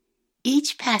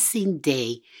Each passing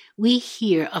day, we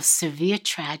hear of severe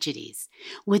tragedies,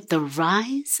 with the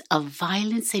rise of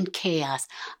violence and chaos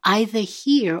either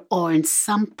here or in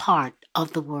some part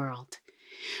of the world.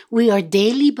 We are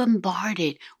daily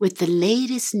bombarded with the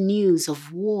latest news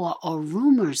of war or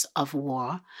rumors of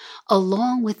war,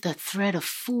 along with the threat of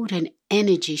food and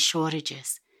energy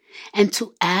shortages. And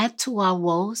to add to our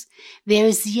woes, there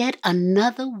is yet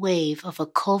another wave of a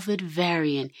COVID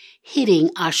variant hitting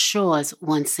our shores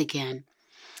once again.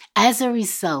 As a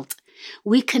result,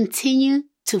 we continue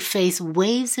to face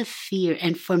waves of fear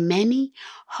and for many,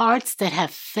 hearts that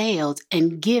have failed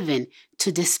and given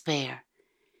to despair.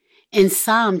 In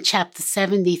Psalm chapter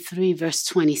 73, verse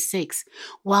 26,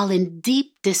 while in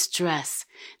deep distress,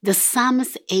 the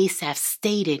psalmist Asaph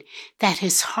stated that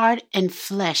his heart and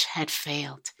flesh had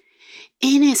failed.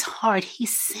 In his heart, he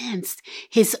sensed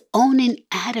his own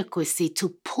inadequacy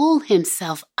to pull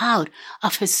himself out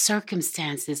of his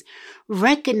circumstances,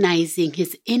 recognizing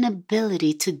his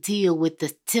inability to deal with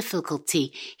the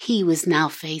difficulty he was now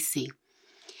facing.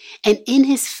 And in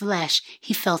his flesh,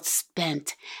 he felt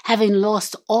spent, having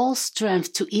lost all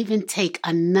strength to even take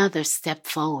another step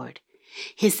forward.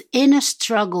 His inner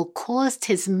struggle caused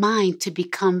his mind to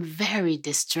become very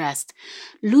distressed,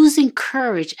 losing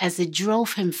courage as it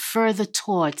drove him further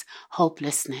towards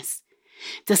hopelessness.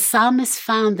 The psalmist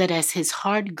found that as his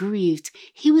heart grieved,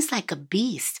 he was like a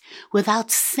beast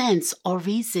without sense or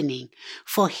reasoning,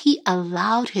 for he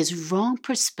allowed his wrong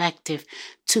perspective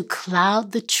to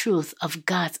cloud the truth of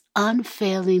God's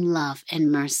unfailing love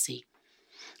and mercy.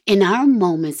 In our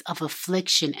moments of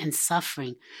affliction and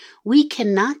suffering, we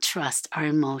cannot trust our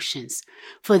emotions,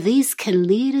 for these can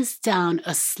lead us down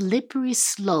a slippery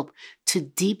slope to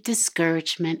deep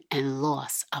discouragement and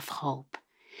loss of hope.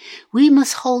 We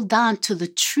must hold on to the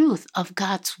truth of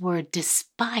God's word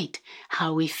despite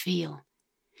how we feel.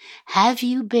 Have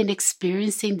you been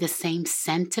experiencing the same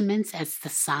sentiments as the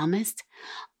psalmist,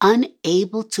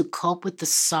 unable to cope with the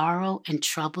sorrow and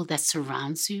trouble that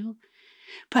surrounds you?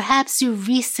 Perhaps you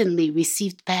recently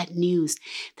received bad news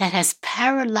that has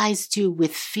paralyzed you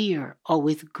with fear or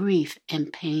with grief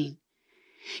and pain.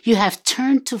 You have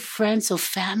turned to friends or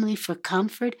family for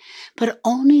comfort, but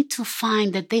only to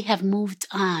find that they have moved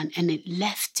on and it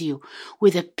left you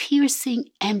with a piercing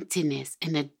emptiness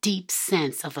and a deep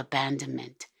sense of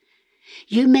abandonment.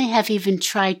 You may have even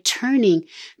tried turning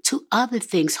to other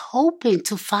things, hoping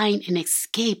to find an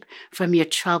escape from your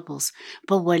troubles,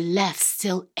 but were left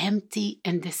still empty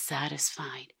and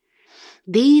dissatisfied.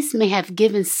 These may have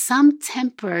given some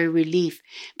temporary relief,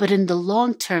 but in the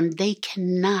long term, they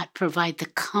cannot provide the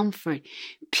comfort,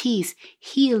 peace,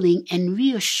 healing, and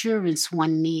reassurance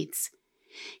one needs.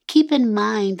 Keep in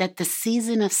mind that the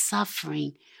season of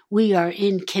suffering we are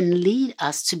in can lead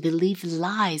us to believe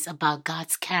lies about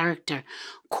God's character,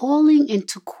 calling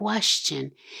into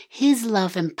question His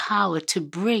love and power to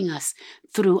bring us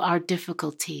through our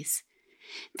difficulties.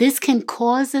 This can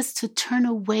cause us to turn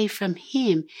away from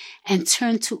Him and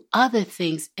turn to other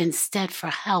things instead for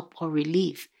help or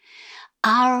relief.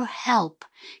 Our help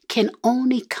can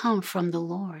only come from the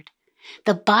Lord.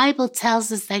 The Bible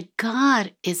tells us that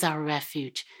God is our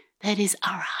refuge, that is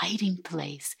our hiding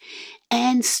place,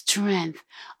 and strength,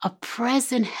 a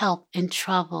present help in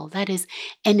trouble, that is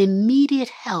an immediate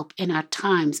help in our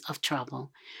times of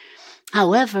trouble.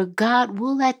 However, God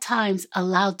will at times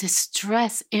allow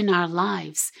distress in our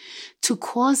lives to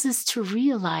cause us to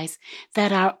realize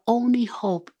that our only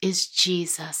hope is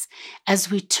Jesus as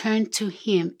we turn to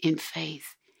Him in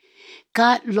faith.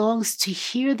 God longs to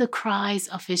hear the cries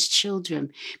of His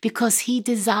children because He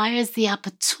desires the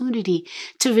opportunity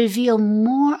to reveal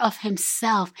more of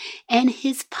Himself and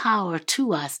His power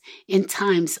to us in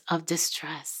times of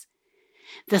distress.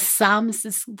 The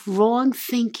psalmist's wrong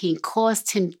thinking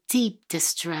caused him deep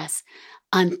distress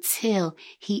until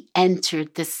he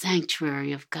entered the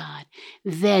sanctuary of God.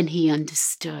 Then he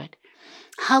understood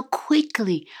how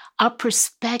quickly our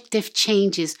perspective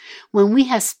changes when we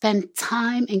have spent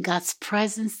time in God's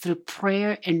presence through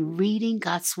prayer and reading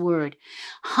God's word,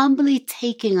 humbly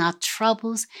taking our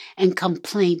troubles and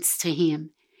complaints to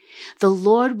Him. The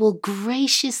Lord will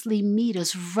graciously meet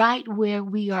us right where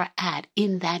we are at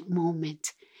in that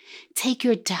moment. Take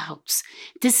your doubts,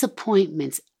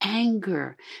 disappointments,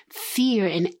 anger, fear,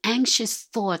 and anxious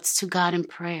thoughts to God in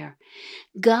prayer.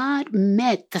 God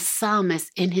met the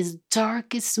psalmist in his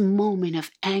darkest moment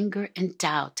of anger and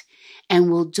doubt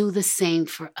and will do the same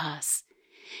for us.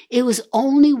 It was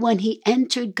only when he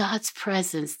entered God's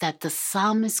presence that the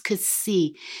psalmist could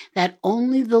see that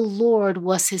only the Lord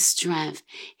was his strength,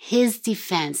 his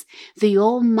defense, the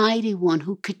Almighty One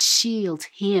who could shield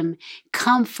him,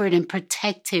 comfort and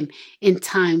protect him in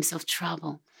times of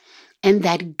trouble. And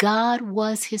that God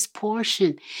was his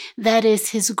portion, that is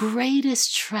his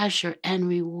greatest treasure and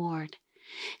reward.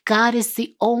 God is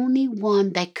the only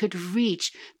one that could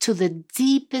reach to the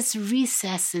deepest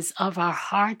recesses of our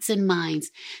hearts and minds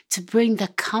to bring the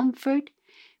comfort,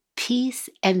 peace,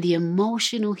 and the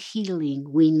emotional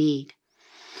healing we need.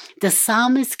 The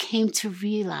psalmist came to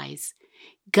realize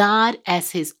God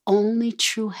as his only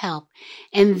true help,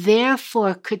 and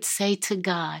therefore could say to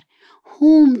God,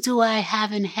 "Whom do I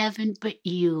have in heaven but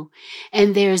you?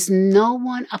 And there is no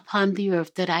one upon the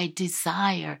earth that I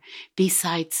desire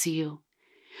besides you."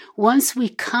 Once we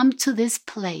come to this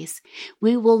place,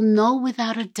 we will know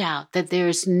without a doubt that there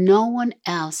is no one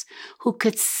else who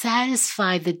could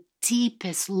satisfy the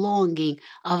deepest longing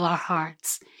of our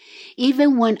hearts.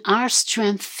 Even when our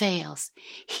strength fails,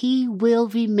 He will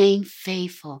remain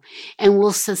faithful and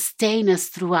will sustain us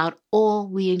throughout all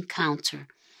we encounter.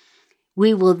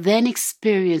 We will then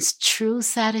experience true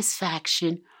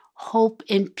satisfaction, hope,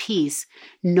 and peace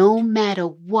no matter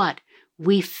what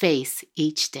we face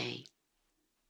each day.